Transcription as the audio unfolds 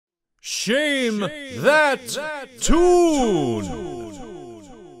Shame that tune!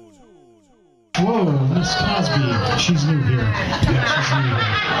 Whoa, Miss Cosby. She's new here.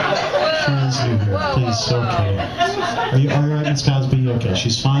 She's new here. Please, okay. Are you alright, Miss Cosby? Okay,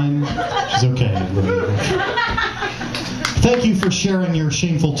 she's fine. She's okay. Thank you for sharing your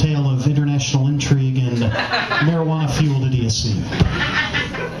shameful tale of international intrigue and marijuana-fueled idiocy.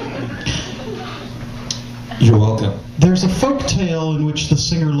 You're welcome. There's a folk tale in which the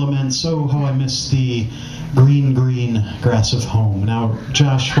singer laments, "Oh, how I miss the green, green grass of home." Now,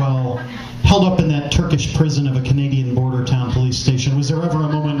 Josh, while held up in that Turkish prison of a Canadian border town police station, was there ever a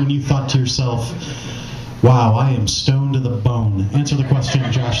moment when you thought to yourself, "Wow, I am stoned to the bone"? Answer the question,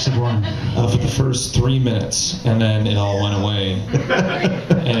 Josh Zagoren. For the first 3 minutes, and then it all went away,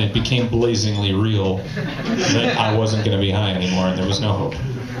 and it became blazingly real that I wasn't going to be high anymore, and there was no hope.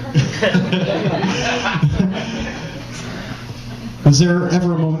 Was there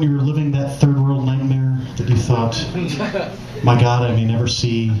ever a moment you were living that third world nightmare that you thought, my God, I may never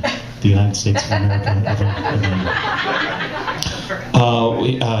see the United States of America ever again?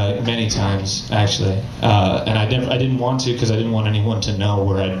 Many times, actually. And I didn't want to, because I didn't want anyone to know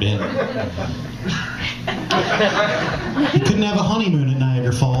where I'd been. You couldn't have a honeymoon at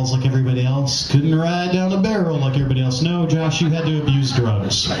Niagara Falls like everybody else. Couldn't ride down a barrel like everybody else. No, Josh, you had to abuse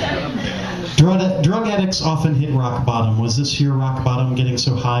drugs. Drug addicts often hit rock bottom. Was this your rock bottom, getting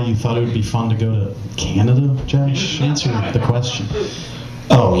so high you thought it would be fun to go to Canada, Josh? Answer the question.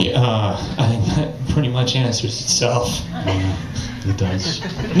 Oh, yeah. I think that pretty much answers itself. Yeah, it does.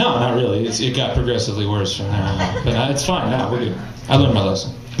 No, not really. It got progressively worse from there on. But it's fine now. We're good. I learned my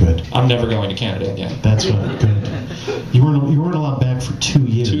lesson. Good. I'm never going to Canada again. That's what. Good. You weren't allowed back for 2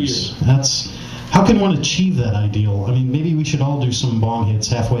 years. 2 years. That's. How can one achieve that ideal? I mean, maybe we should all do some bong hits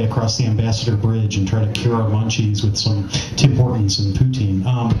halfway across the Ambassador Bridge and try to cure our munchies with some Tim Hortons and poutine.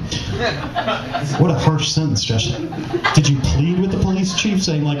 What a harsh sentence, Josh. Did you plead with the police chief,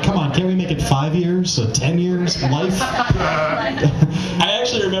 saying, like, come on, can't we make it 5 years, 10 years, life? I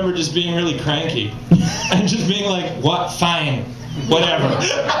actually remember just being really cranky and just being like, what? Fine. Whatever.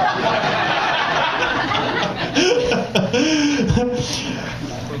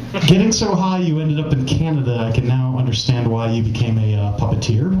 Getting so high you ended up in Canada, I can now understand why you became a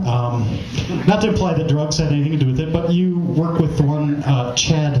puppeteer. Not to imply that drugs had anything to do with it, but you work with the one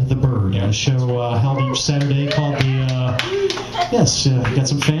Chad the Bird, a show held each Saturday called the... Yes, got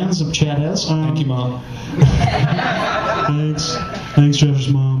some fans of Chad has. Thank you, Mom. Thanks, Josh's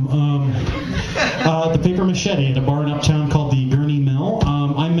mom. The Paper Machete at a bar in Uptown called the Gurney Mill.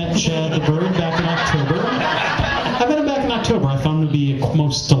 I met Chad the Bird back in October. I met him back in October. I found him to be a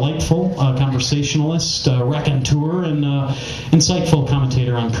most delightful conversationalist, raconteur, and insightful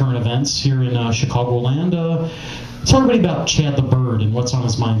commentator on current events here in Chicagoland. Tell everybody about Chad the Bird and what's on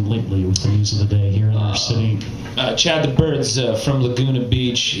his mind lately with the news of the day here in our city. Chad the Bird's from Laguna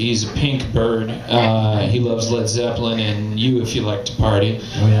Beach. He's a pink bird. He loves Led Zeppelin and You If You Like to Party.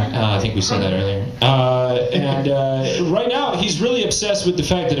 Oh, yeah. I think we said that earlier. And right now, he's really obsessed with the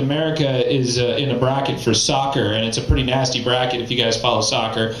fact that America is in a bracket for soccer, and it's a pretty nasty bracket if you guys follow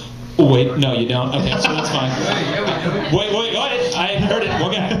soccer. Oh, wait, no, you don't? Okay, so that's fine. Wait, what? I heard it.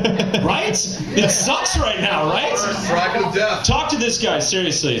 Okay. Right? It sucks right now, right? Bracket of death. Talk to this guy,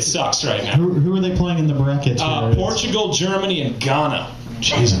 seriously. It sucks right now. Who are they playing in the bracket? Portugal, Germany, and Ghana.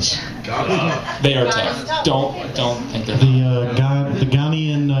 Jesus. They are tough. Don't think they're The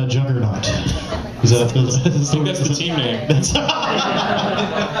Ghanaian Juggernaut. I think that's the team name.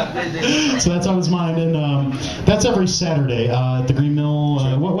 So that's on his mind, and that's every Saturday at the Green Mill.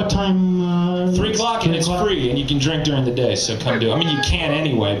 What time? 3 o'clock, and it's free, and you can drink during the day, so come do it. I mean, you can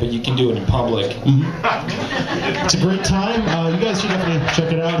anyway, but you can do it in public. Mm-hmm. It's a great time. You guys should definitely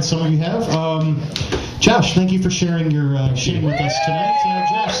check it out, as some of you have. Josh, thank you for sharing your shame with us tonight.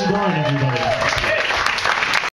 Josh Zagoren, everybody.